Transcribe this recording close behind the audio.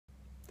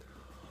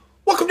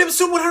Welcome to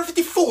episode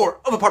 154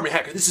 of Apartment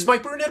Hacker. This is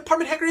Mike Burnett.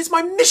 Apartment Hacker is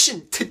my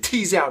mission to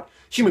tease out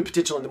human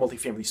potential in the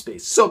multifamily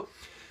space. So,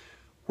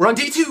 we're on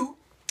day 2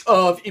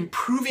 of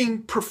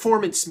improving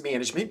performance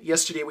management.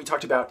 Yesterday we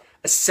talked about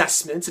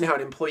assessments and how an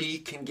employee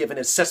can give an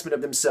assessment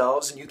of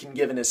themselves and you can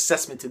give an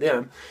assessment to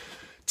them.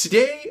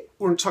 Today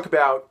we're going to talk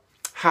about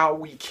how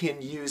we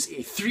can use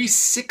a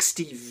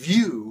 360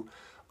 view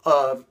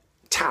of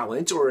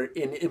talent or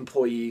an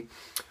employee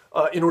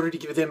in order to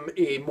give them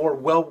a more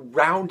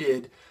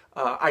well-rounded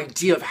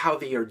idea of how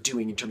they are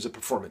doing in terms of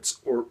performance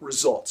or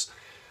results.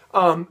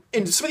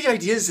 And some of the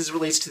ideas as it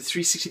relates to the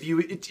 360 view,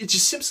 it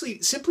just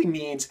simply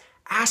means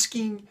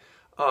asking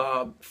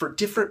for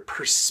different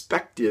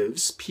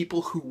perspectives,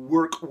 people who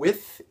work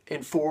with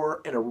and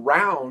for and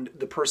around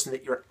the person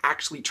that you're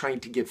actually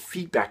trying to give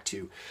feedback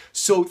to.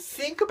 So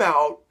think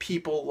about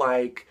people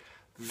like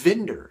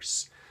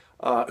vendors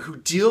who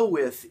deal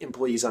with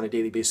employees on a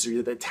daily basis,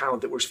 or the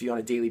talent that works for you on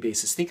a daily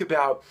basis. Think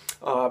about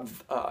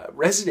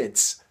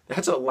residents.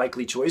 That's a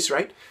likely choice,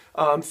 right?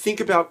 Think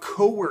about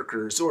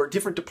coworkers or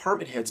different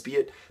department heads, be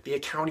it the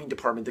accounting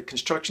department, the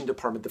construction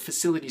department, the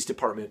facilities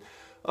department,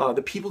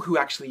 the people who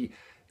actually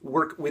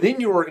work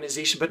within your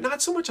organization, but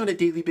not so much on a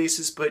daily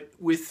basis, but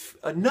with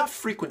enough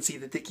frequency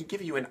that they can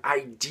give you an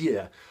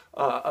idea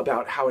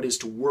about how it is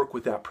to work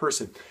with that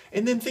person.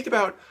 And then think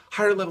about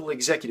higher level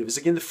executives.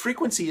 Again, the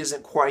frequency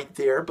isn't quite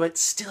there, but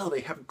still they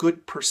have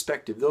good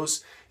perspective.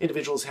 Those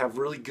individuals have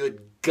really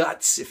good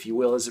guts, if you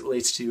will, as it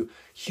relates to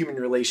human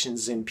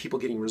relations and people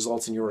getting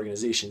results in your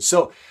organization.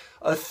 So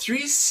a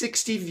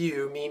 360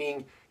 view,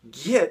 meaning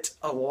get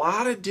a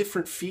lot of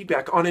different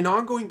feedback on an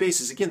ongoing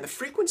basis. Again, the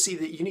frequency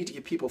that you need to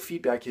give people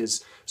feedback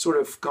has sort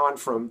of gone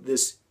from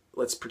this,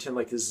 let's pretend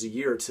like this is a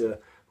year, to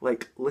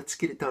like, let's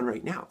get it done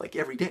right now, like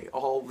every day,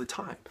 all the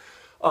time.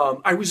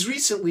 I was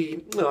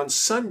recently on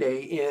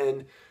Sunday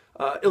in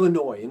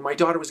Illinois, and my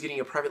daughter was getting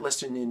a private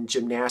lesson in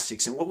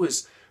gymnastics. And what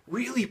was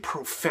really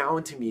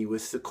profound to me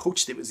with the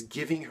coach that was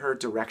giving her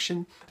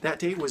direction that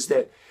day was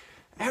that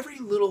every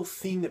little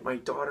thing that my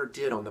daughter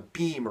did on the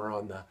beam or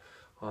on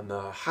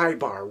the high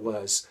bar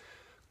was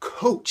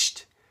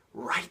coached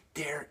right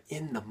there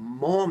in the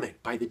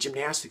moment by the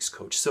gymnastics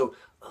coach. So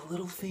a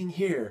little thing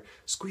here,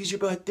 squeeze your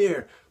butt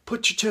there,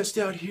 put your chest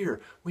out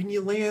here. When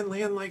you land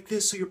like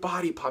this so your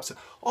body pops up.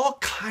 All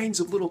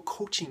kinds of little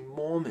coaching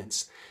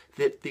moments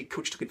that the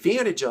coach took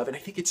advantage of. And I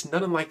think it's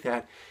none unlike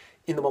that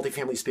in the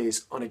multifamily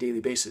space on a daily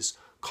basis.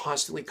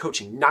 Constantly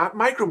coaching, not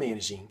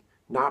micromanaging.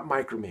 Not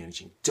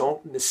micromanaging.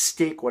 Don't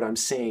mistake what I'm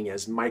saying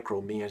as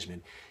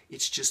micromanagement.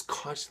 It's just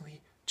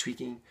constantly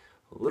tweaking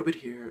a little bit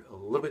here, a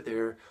little bit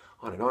there,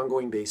 on an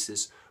ongoing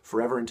basis,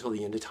 forever until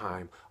the end of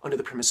time, under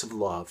the premise of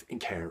love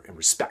and care and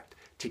respect.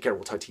 Take care.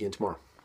 We'll talk to you again tomorrow.